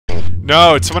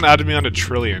No, it's someone added me on a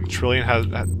Trillion.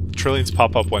 Trillions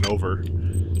pop up when over.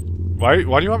 Why do you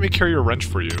want me to carry a wrench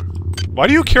for you? Why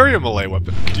do you carry a melee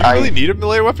weapon? Do you really need a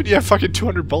melee weapon? You have fucking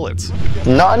 200 bullets.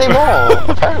 Not anymore,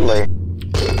 apparently.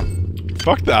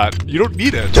 Fuck that. You don't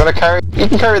need it. Do you want to carry? You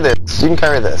can carry this. You can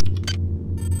carry this.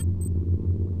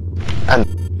 And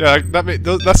yeah,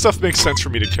 that stuff makes sense for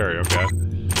me to carry. Okay.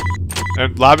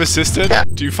 And lab assistant? Yeah.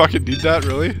 Do you fucking need that?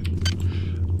 Really?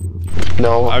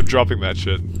 no. I'm dropping that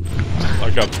shit.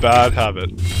 Like a bad habit.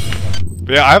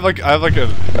 But yeah, I have like a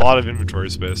lot of inventory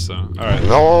space. So all right.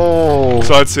 No.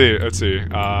 So let's see.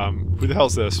 Who the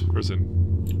hell's this person?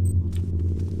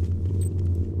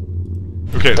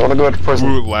 Okay. I want to go to prison.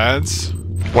 Ooh, Lance.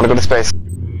 Want to go to space.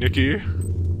 Nikki.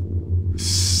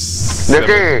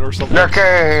 Nikki. Or something.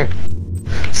 Nikki.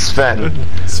 Sven.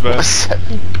 Sven.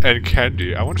 And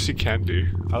Candy. I want to see Candy.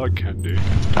 I like Candy.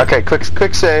 Okay,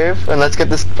 quick save, and let's get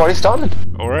this party started.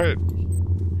 All right.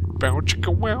 Bow chicka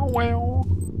wow wow.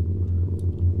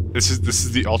 This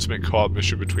is the ultimate co-op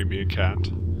mission between me and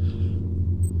Cand.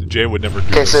 Jay would never do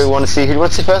this. Okay, so we want to see who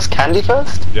wants to first? Candy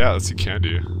first? Yeah, let's see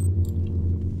Candy.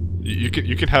 You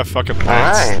can have fucking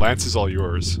Lance. Alright. Lance is all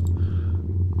yours.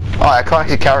 Oh, I can't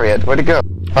actually carry it. Where'd it go?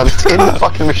 Oh, it's in the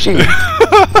fucking machine.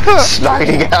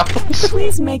 Sliding out.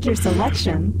 Please make your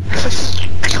selection.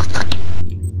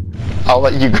 I'll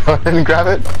let you go ahead and grab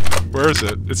it. Where is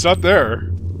it? It's not there.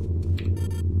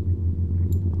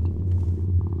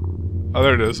 Oh,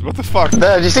 there it is. What the fuck?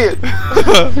 There, did you see it?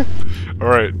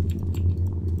 Alright.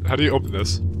 How do you open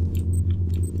this?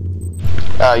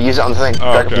 Use it on the thing.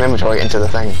 Oh, Drag okay. from inventory into the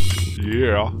thing.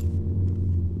 Yeah.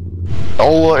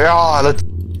 Oh, yeah, let's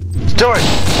do it!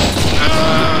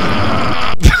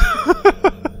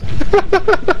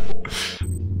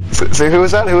 so who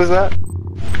was that? Who was that?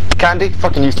 Candy?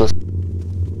 Fucking useless.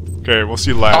 Okay, we'll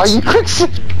see Oh, Lance. you quick save!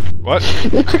 What?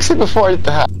 You quick save before I did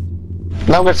the hat.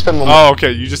 Now I'm gonna spend more money. Oh,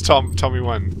 okay. You just tell me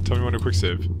when. Tell me when to quick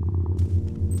save.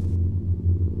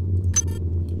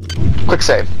 Quick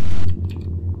save.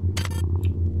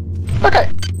 Okay.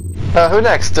 Who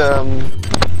next?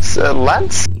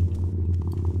 Lance?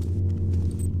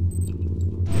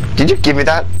 Did you give me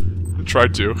that? I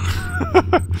tried to.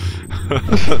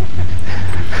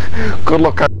 Good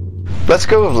luck. Let's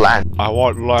go with Lance. I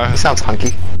want Lance. Sounds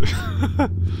hunky.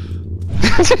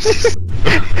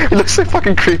 It looks so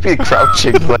fucking creepy and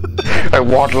crouching. Like, I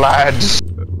want Lance.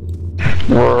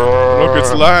 Look,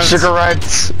 it's Lance.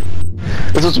 Cigarettes.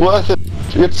 This is worth it.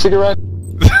 You get cigarette?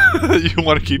 You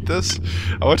want to keep this?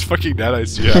 How much fucking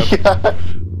nanites do you have?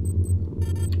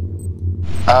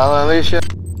 Yeah. Alicia.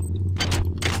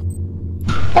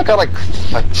 I got like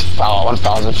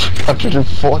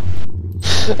 1,304.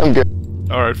 I'm good.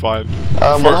 Alright, fine.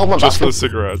 Wanna hold my just for the basketball?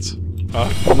 cigarettes.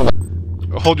 Hold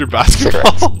Hold your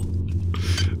basketball.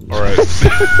 Alright.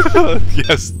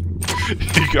 Yes.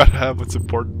 You gotta have what's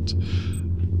important.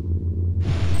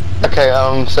 Okay,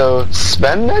 so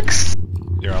Sven next?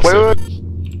 Here, I'll save it.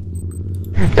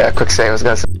 Yeah, quick save, I was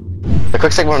gonna say. The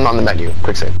quick save wasn't on the menu.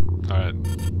 Quick save. Alright.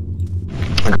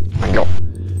 Go.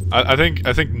 I think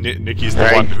Nikki's the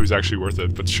Right. one who's actually worth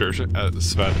it, but sure, Sven.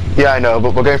 Yeah, I know,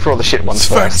 but we're going for all the shit ones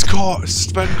first.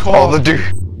 Sven call! Oh, the dude.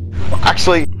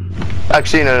 Actually,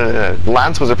 no.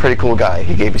 Lance was a pretty cool guy.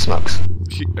 He gave me smokes.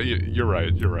 You're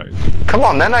right, you're right. Come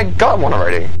on, then I got one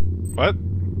already. What?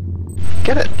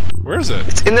 Get it. Where is it?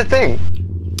 It's in the thing.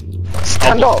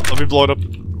 Stand up. Let me blow it up.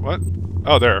 What?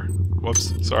 Oh, there.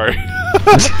 Whoops, sorry.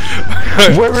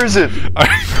 Where is it?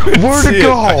 Where'd it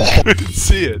go? I couldn't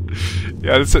see it.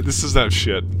 Yeah, this is that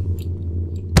shit.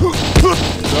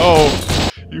 No!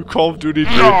 You Call of Duty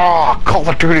dude. Oh, Call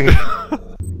of Duty.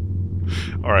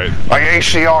 Alright. I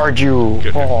ACR'd you.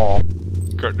 Get there. Oh.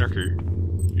 Gartnerker.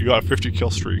 You got a 50 kill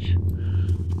streak.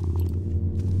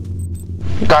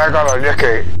 I got a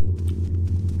Nicky.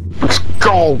 Let's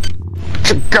go.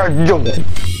 Together.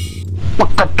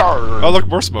 Oh, look,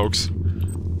 more smokes.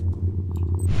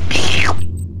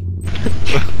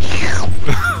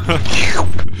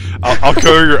 I'll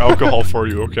carry your alcohol for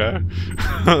you, okay?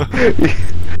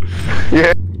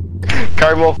 Yeah.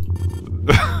 Carry more.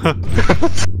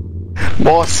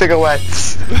 More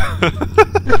cigarettes.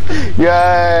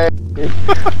 Yay.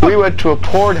 We went to a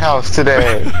porn house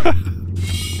today.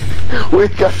 We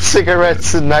got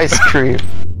cigarettes and ice cream.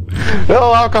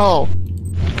 No alcohol.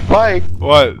 Mike.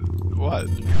 What? What?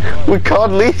 We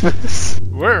can't leave this.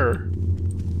 Where?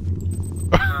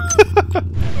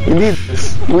 We need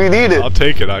this. We need it. I'll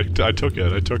take it. I took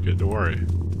it. I took it. Don't worry.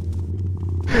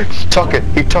 He took it.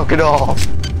 He took it all.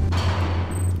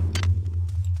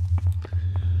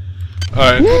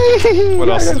 Alright. What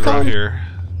else is around here?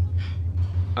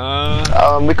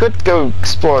 We could go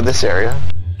explore this area.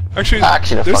 Actually,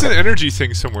 no, there's fuck an it. energy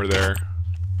thing somewhere there.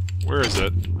 Where is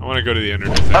it? I want to go to the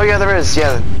energy thing. Oh yeah, there is.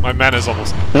 Yeah, My mana's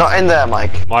almost... not in there,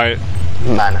 Mike. My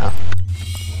Mana.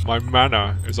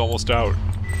 mana is almost out.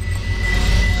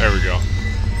 There we go.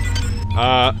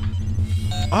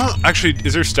 Oh, actually,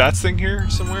 is there stats thing here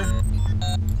somewhere?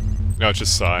 No, it's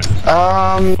just Psy.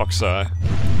 Fuck Psy.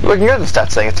 We can go to the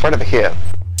stats thing. It's right over here.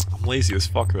 I'm lazy as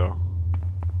fuck, though.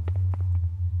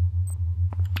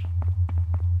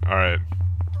 Alright.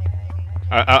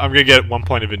 I'm gonna get 1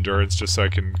 point of endurance just so I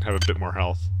can have a bit more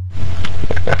health.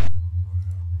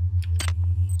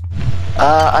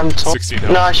 I'm told. 16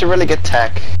 health. No, I should really get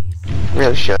tech.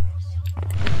 Really should.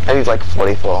 I need like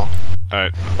 44.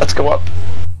 Alright. Let's go up.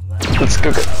 Let's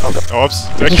go get. Oh, God. Oh, oops.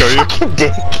 Did I kill you? Fucking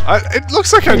dick. It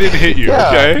looks like I didn't hit you, Yeah.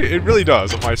 okay? It really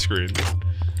does on my screen.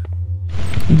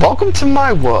 Welcome to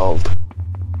my world.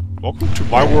 Welcome to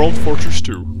my world, Fortress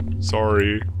 2.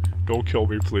 Sorry. Don't kill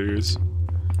me, please.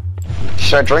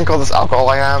 Should I drink all this alcohol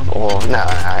I have, or no?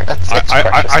 That's precious.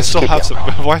 I still Keep have the some.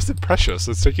 alcohol. Why is it precious?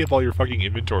 It's taking up all your fucking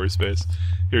inventory space.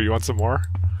 Here, you want some more?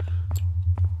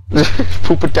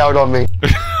 Poop it down on me.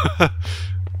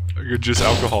 You're just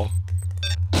alcohol.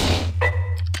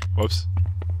 Whoops.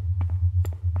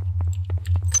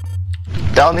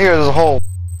 Down here, there's a hole.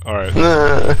 Alright.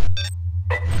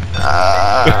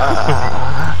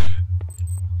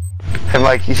 Hey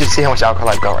Mike, you should see how much alcohol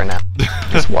I've got right now.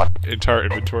 Just what? Entire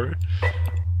inventory.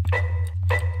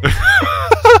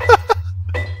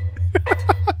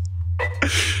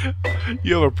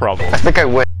 You have a problem. I think I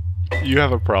win. You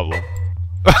have a problem.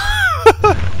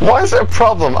 Why is there a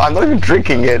problem? I'm not even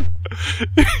drinking it.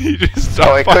 You just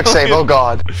Oh wait, quick following save, oh it.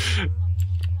 god.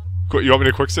 You want me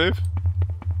to quick save?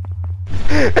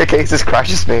 In case this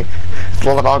crashes me. It's a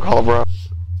lot of alcohol, bro.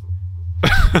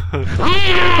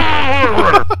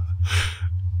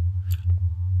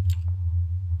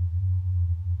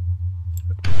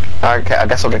 Okay, I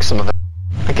guess I'll drink some of it.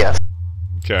 I guess.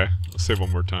 Okay, let's save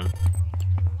one more time.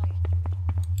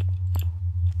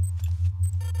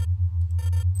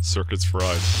 Circuits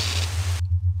fried.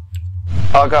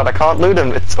 Oh god, I can't loot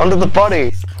him. It's under the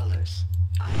body.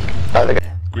 Oh, there you go.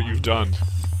 What you've done.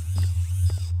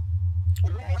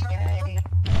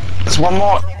 There's one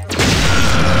more.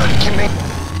 Give me.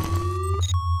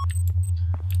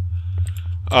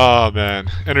 Oh man,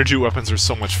 energy weapons are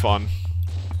so much fun.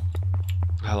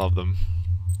 I love them.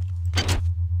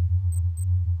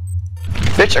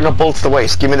 Bitch, I got bolts to the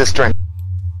waist. Give me this drink.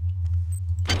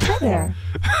 Hi there.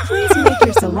 Please make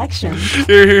your selection.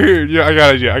 Here. Yeah, I got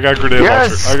an idea. I got a grenade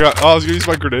Yes! launcher. Oh, I was gonna use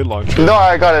my grenade launcher. No,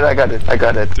 I got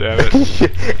it. Damn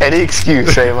it. Any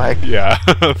excuse, eh, Mike? Yeah,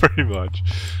 pretty much.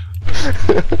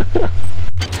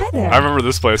 Hi there. I remember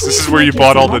this place. This Please is where you make your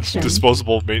bought all the selection.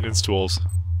 disposable maintenance tools.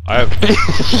 I have.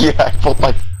 Yeah, I felt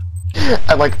like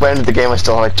at like the end of the game I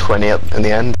still had like 20 in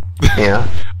the end. Yeah.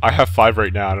 I have 5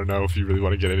 right now. I don't know if you really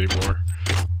want to get any more.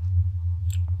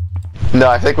 No,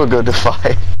 I think we'll go to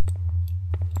 5.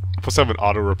 Plus, I have an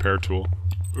auto repair tool.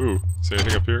 Ooh, is there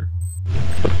anything up here?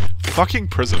 Fucking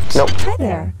prisms. Nope. Hi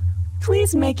there.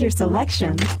 Please make your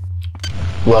selection.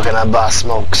 We're gonna buy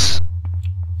smokes.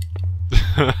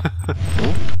 Oh,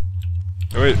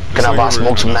 wait. there's Can I something buy over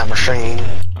smokes here. from that machine?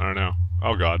 I don't know.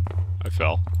 Oh god, I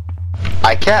fell.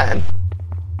 I can.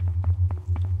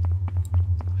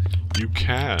 You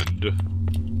can.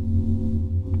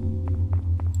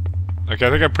 Okay, I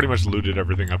think I pretty much looted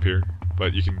everything up here,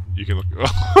 but you can look.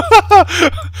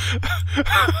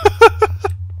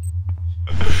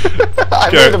 I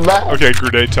Okay, made a map. okay,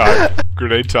 grenade time.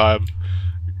 Grenade time.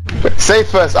 Save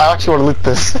first. I actually want to loot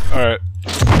this. All right.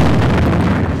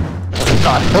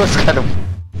 God, that was kind of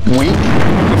weak.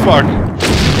 What the fuck?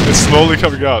 It's slowly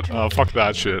coming out. Oh, fuck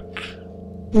that shit.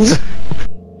 That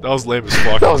was lame as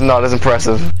fuck. That was not as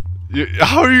impressive.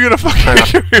 How are you gonna fucking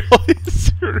give me all these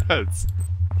cigarettes?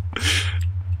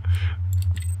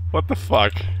 What the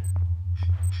fuck?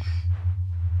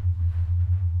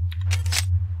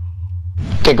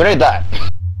 Okay, grenade that.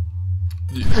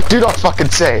 Do not fucking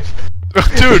save.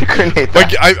 Dude, Grenade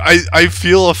like that. I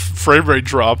feel a frame rate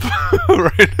drop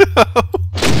right now.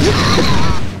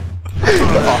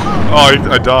 Oh,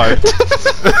 I died.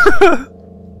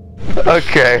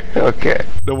 Okay.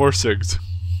 No more cigs.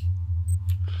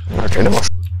 Okay, no more.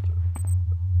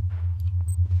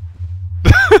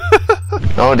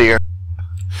 Oh dear.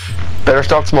 Better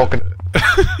stop smoking.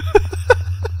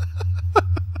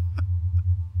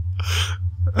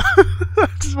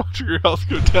 Just watching your health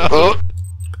go down.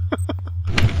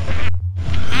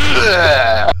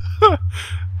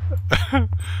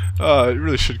 Oh. It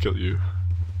really should kill you.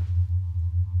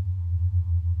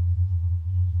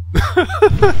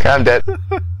 Okay, I'm dead.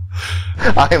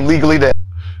 I am legally dead.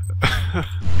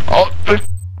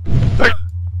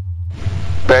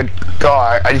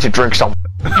 I need to drink some.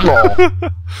 Oh.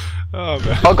 Oh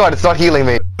man. Oh god, it's not healing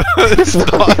me. it's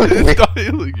not healing me. It's not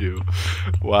healing you.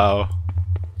 Wow.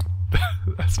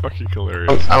 That's fucking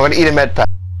hilarious. I'm gonna eat a med pack.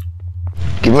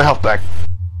 Give me my health back.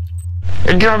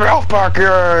 Give me my health back,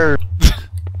 yeah!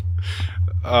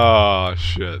 Oh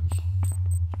shit.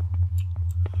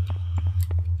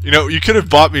 You know, you could have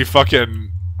bought me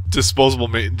fucking disposable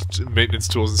maintenance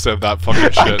tools instead of that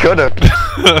fucking shit. I could've.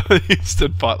 You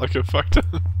instead bought like a fuck ton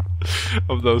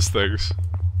of those things.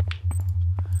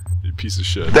 You piece of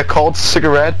shit. They're called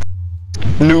cigarettes.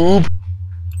 Noob.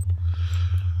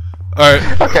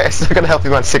 Alright. Okay, so I'm gonna help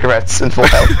you on cigarettes in full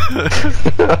health.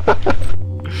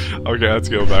 Okay, let's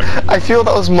go back. I feel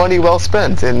that was money well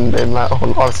spent, in my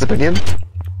own honest opinion.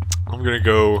 I'm gonna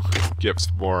go get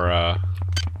some more,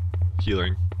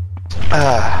 healing.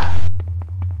 The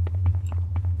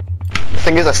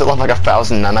thing is, I still have like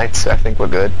 1,000 nanites, so I think we're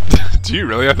good. Do you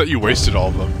really? I thought you wasted all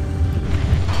of them.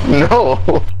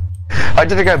 No! I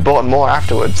did think I bought more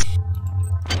afterwards.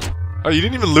 Oh, you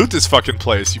didn't even loot this fucking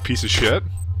place, you piece of shit.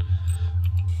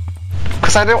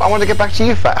 Because I want to get back to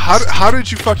you fast. How did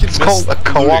you fucking It's called a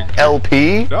co-op looting?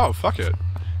 LP? No, fuck it.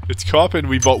 It's co-op and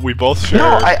we both share.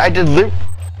 No, I did loot.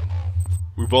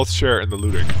 We both share in the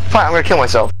looting. Fine, I'm gonna kill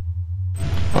myself.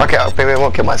 Okay, maybe I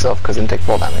won't kill myself because I didn't take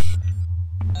full damage.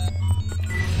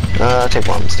 Take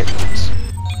bombs, take bombs.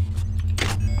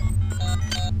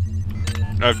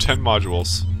 I have 10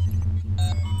 modules.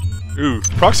 Ooh,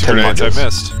 proxy 10 grenades, modules. I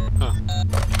missed. Huh.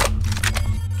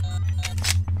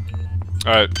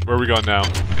 Alright, where are we going now?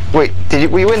 Wait,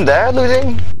 were you in there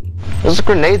looting? Those are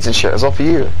grenades and shit, it's all for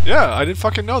you. Yeah, I didn't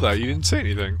fucking know that. You didn't say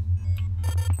anything.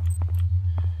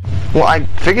 Well, I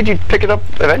figured you'd pick it up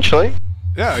eventually.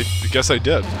 Yeah, I guess I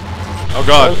did. Oh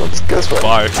god. Let's go this way.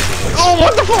 Bye. Oh,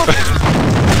 what the fuck?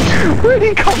 Where'd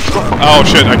he come from? Oh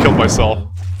shit, I killed myself.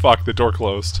 Fuck, the door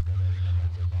closed.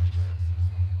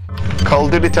 Call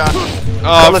of Duty time.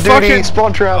 Call of Duty, fucking...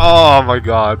 spawn trap. Oh my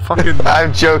god, fucking...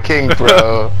 I'm joking,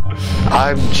 bro.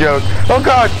 I'm joking. Oh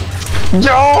god!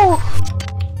 Yo!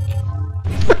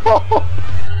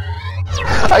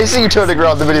 I see you turning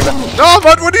around the minimap. No,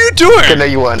 but what are you doing? Okay, no,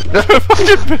 you weren't.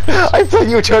 I thought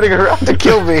you were turning around to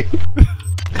kill me.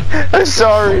 I'm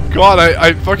sorry. God,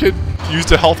 I fucking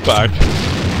used a health pack.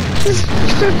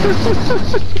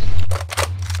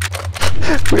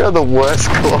 We are the worst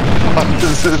co-op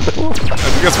partners in the world. I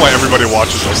think that's why everybody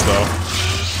watches us, though.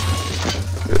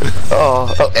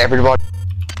 Oh, everybody.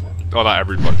 Oh, not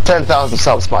everybody. 10,000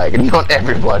 subs, Mike. Not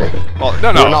everybody. Well,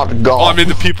 no. We're not gone. Well, I mean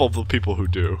the people who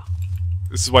do.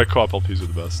 This is why co-op LPs are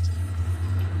the best.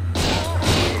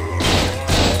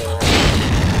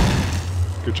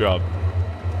 Good job.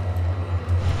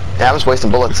 Yeah, I'm just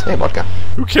wasting bullets. Hey, vodka.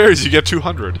 Who cares? You get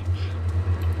 200.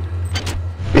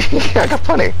 Yeah, I got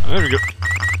plenty. There we go.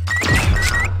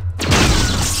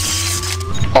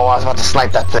 Oh, I was about to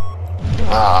snipe that thing.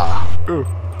 Ah. Ooh.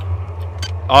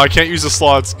 Oh, I can't use the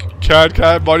slots. Can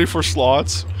I have money for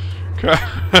slots? Can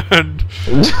I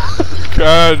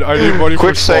need money for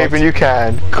Quick slots. save and you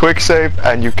can. Quick save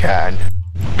and you can.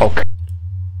 Okay.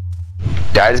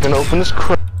 Dad's gonna open this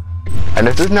crate. And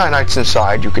if there's nanites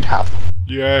inside, you can have them.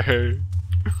 Yay.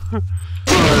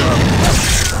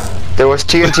 There was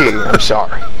TNT, I'm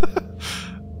sorry.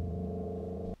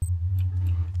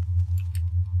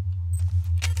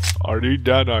 I need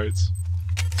nanites.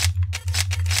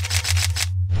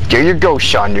 There you go,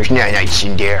 son. There's nanites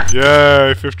in there.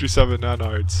 Yay, 57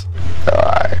 nanites.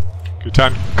 Alright. Good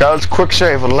time. Guys, quick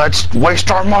save and let's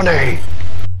waste our money.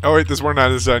 Oh wait, there's more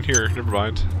nanites down here. Never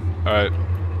mind. Alright.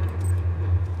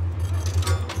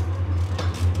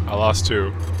 I lost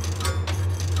 2.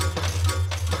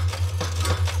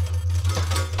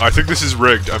 I think this is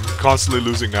rigged. I'm constantly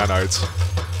losing nanites.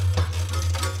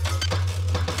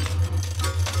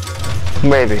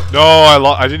 Maybe. No,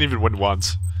 I didn't even win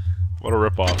once. What a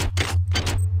ripoff.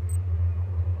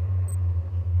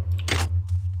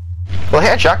 Well, I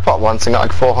hit a jackpot once and got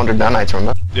like 400 nanites,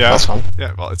 remember? Yeah. That's fun.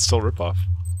 Yeah, well, it's still ripoff.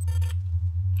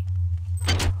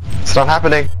 It's not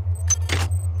happening.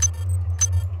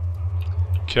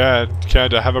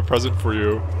 Cad, I have a present for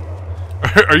you.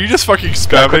 Are you just fucking Quick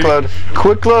spamming? load.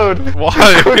 Quick load.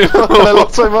 Why? Quick load. I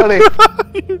lost my money.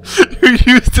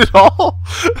 You used it all?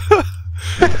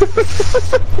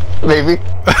 Maybe.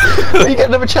 You get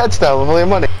another chance now with all your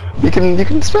money. You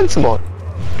can spend some more.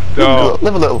 No.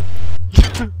 Live a little.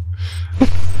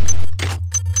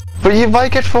 But you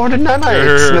might get 400 nanites.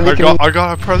 Here, and then I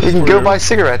got a present you can for go you. buy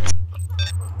cigarettes.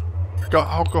 I got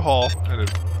alcohol and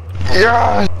it...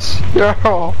 Yes! Yeah!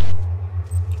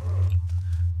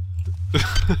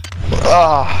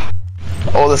 Ah,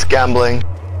 all this gambling.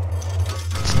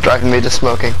 It's driving me to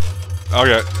smoking.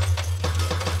 Okay.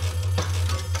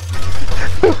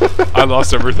 I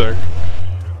lost everything.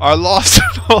 I lost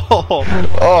it all.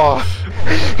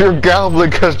 Oh, your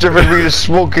gambling has driven me to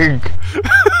smoking.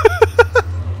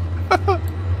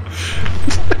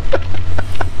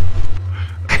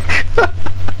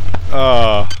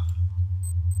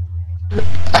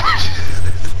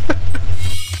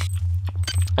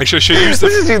 Actually, should I use the?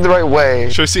 This isn't the right way.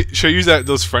 Should I use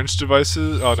those French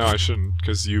devices? Oh no, I shouldn't,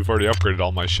 because you've already upgraded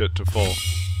all my shit to full.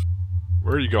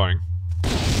 Where are you going?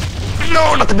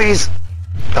 No, not the bees.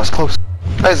 That was close.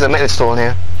 There's a maintenance tool in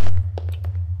here.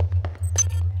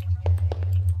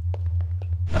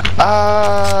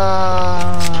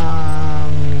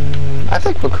 I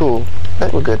think we're cool. I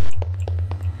think we're good.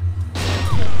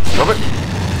 Robert?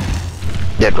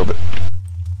 Yeah, Robert.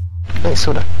 Hey,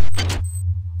 soda.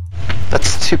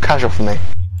 That's too casual for me.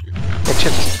 Hey,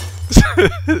 chips. You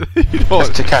don't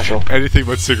That's too casual. anything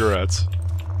but cigarettes.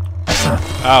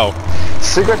 Ow.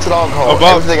 Cigarettes and alcohol.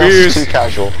 About Everything beers. else is too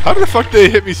casual. How the fuck did they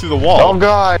hit me through the wall? Oh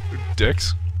god.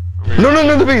 Dicks.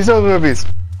 No, the bees. No, the bees.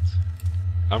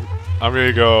 I'm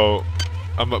gonna go.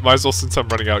 Might as well, since I'm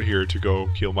running out here, to go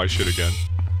heal my shit again.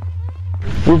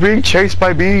 We're being chased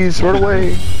by bees. Run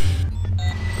away.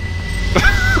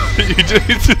 You did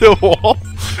it through the wall?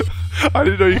 I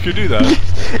didn't know you could do that.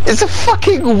 It's a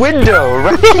fucking window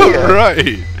right here.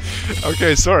 Right.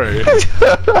 Okay, sorry.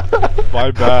 My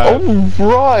bad. Oh,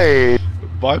 right.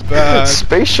 My bad.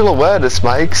 Spatial awareness,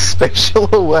 Mike.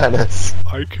 Spatial awareness.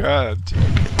 I can't.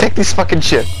 Take these fucking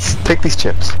chips. Take these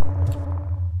chips.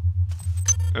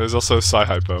 There's also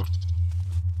Sci-Hypo.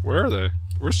 Where are they?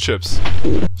 Where's Chips?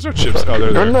 There's no Chips. Oh,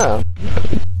 they're there. No.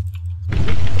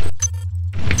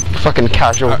 Fucking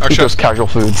casual. Eat those casual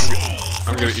foods.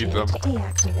 I'm gonna eat them.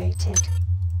 Deactivated.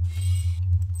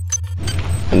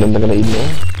 And then they're gonna eat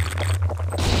more.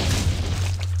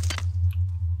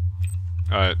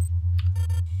 Alright.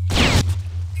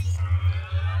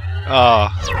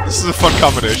 This is a fun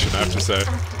combination, I have to say.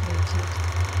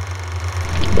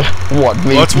 What,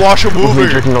 me? Let's watch a movie! Me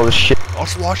drinking all this shit.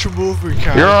 Let's watch a movie,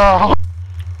 Cat. Yeah!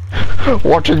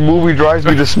 Watching movie drives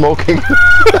me to smoking.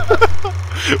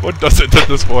 What doesn't at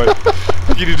this point?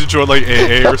 You need to join like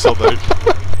AA or something.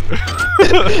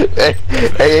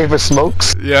 AA for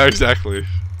smokes? Yeah, exactly.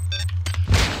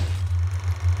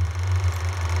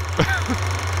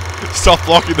 Stop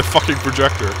blocking the fucking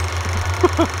projector.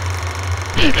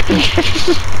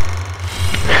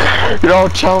 You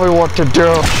don't tell me what to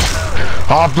do.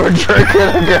 I've been drinking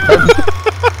again.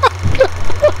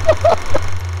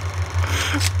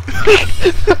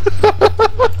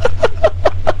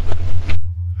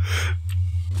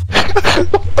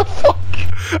 What the fuck?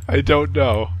 I don't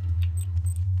know.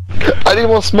 I need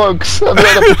more smokes. I'm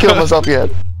not enough to kill myself yet.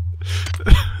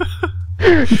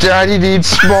 Daddy needs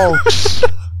smokes.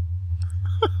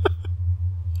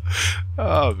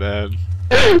 Oh man.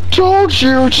 Don't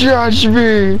you judge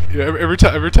me. Yeah, every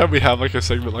time we have like a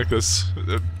segment like this,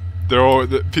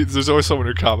 there's always someone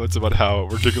who comments about how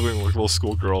we're giggling like little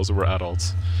schoolgirls and we're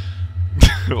adults.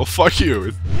 Well, fuck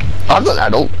you. I'm not an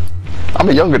adult. I'm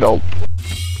a young adult.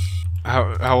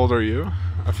 How old are you?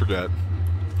 I forget.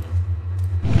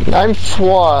 I'm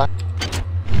 4.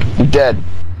 Dead.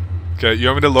 Okay, you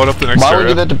want me to load up the next Why area? would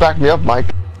you there to back me up, Mike?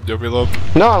 You want me to load?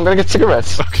 No, I'm gonna get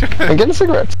cigarettes. Okay. I'm getting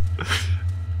cigarettes.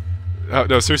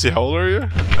 No, seriously, how old are you?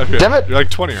 Okay. Damn it! You're like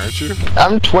 20, aren't you?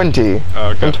 I'm 20. Oh,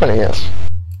 okay. I'm 20, yes.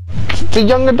 It's a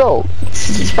young adult.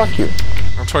 Fuck you.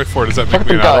 I'm 24. Does that make Fuck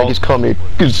me the an guy adult? just called me.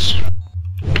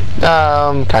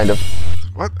 Kind of.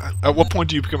 What? At what point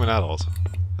do you become an adult?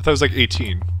 I thought it was like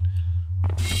 18.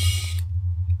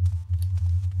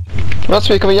 Let's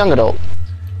become a young adult.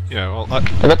 Yeah, well, I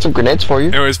got some grenades for you.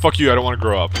 anyways, fuck you, I don't want to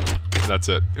grow up. That's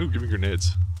it. Ooh, give me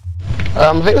grenades.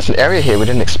 I think there's an area here we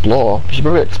didn't explore. We should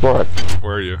probably explore it.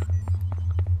 Where are you?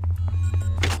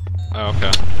 Oh,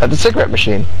 okay. At the cigarette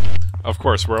machine. Of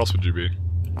course, where else would you be?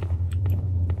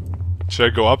 Should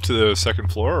I go up to the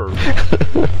second floor, or...?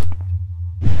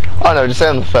 Oh no, just stay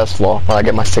on the first floor when I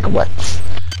get my cigarettes.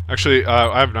 Actually,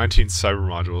 I have 19 cyber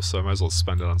modules, so I might as well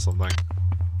spend it on something.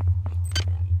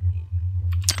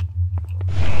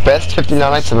 Best 59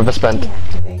 nights I've ever spent.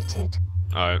 Deactivated.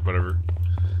 Alright, whatever.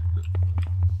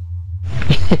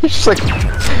 It's like,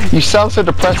 you sound so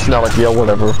depressed now, like, yeah,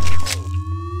 whatever.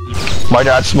 My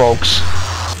dad smokes.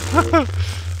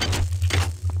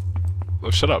 Oh,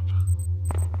 shut up.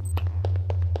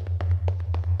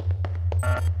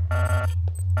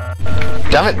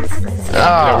 Damn it!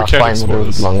 Yeah, we Ah, can't fine, explore we'll go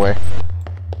this. the long way.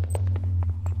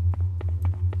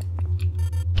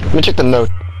 Let me check the note.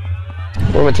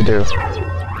 What am I meant to do?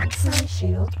 Sun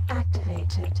shield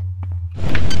activated.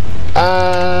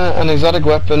 An exotic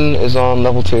weapon is on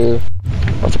level 2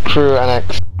 of the crew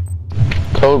annex.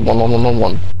 Code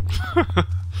 11111.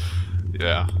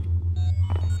 Yeah.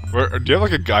 Do you have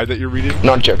like a guide that you're reading?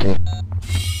 Not joking.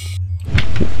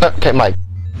 Okay, Mike.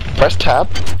 Press tab.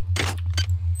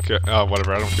 Okay,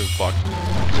 whatever, I don't give a fuck.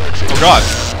 Oh god!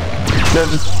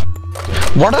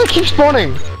 Why do they keep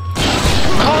spawning?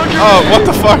 Oh, what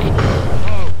the fuck?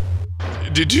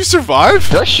 Did you survive?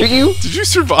 Did I shoot you? Did you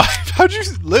survive? How'd you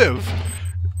live?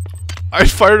 I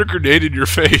fired a grenade in your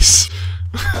face.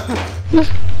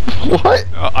 What?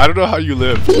 I don't know how you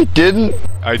lived. You didn't?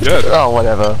 I did. Oh,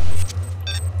 whatever.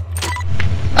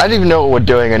 I don't even know what we're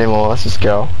doing anymore. Let's just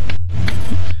go.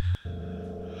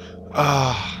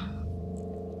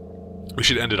 We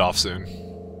should end it off soon.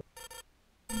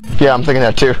 Yeah, I'm thinking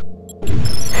that too.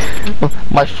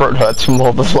 My throat hurts from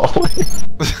all this lolling.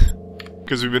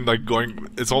 Because we've been like going.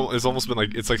 It's almost been like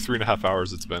 3.5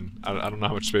 hours. It's been. I don't know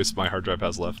how much space my hard drive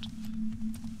has left.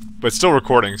 But it's still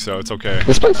recording, so it's okay.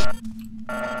 This place?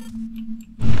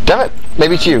 Damn it!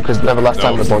 Maybe it's you, because never last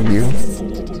time I bugged you.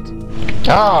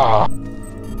 Ah!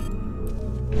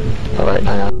 Alright,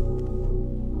 hang on.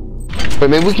 Wait,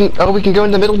 maybe we can. Oh, we can go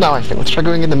in the middle now, I think. Let's try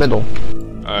going in the middle.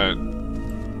 Alright.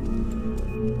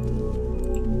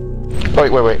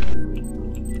 Wait.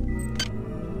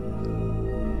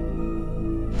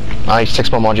 Nice,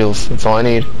 6 more modules. That's all I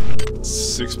need.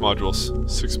 6 modules.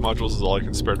 6 modules is all I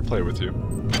can spare to play with you.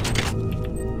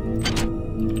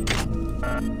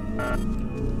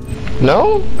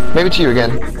 No? Maybe it's you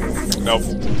again. Nope.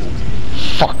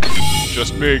 Fuck.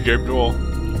 Just me, Gabe Newell.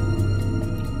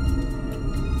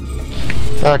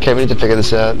 Okay, we need to figure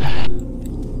this out.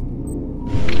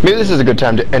 Maybe this is a good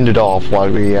time to end it off while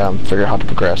we figure out how to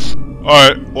progress.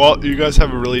 Alright, well, you guys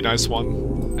have a really nice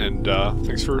one, and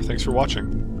thanks for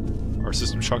watching our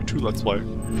System Shock 2 Let's Play.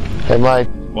 Hey Mike.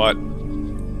 What?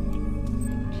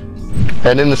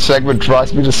 And in the segment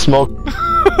drives me to smoke.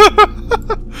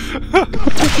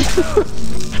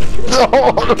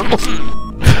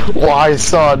 Why,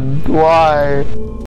 son? Why?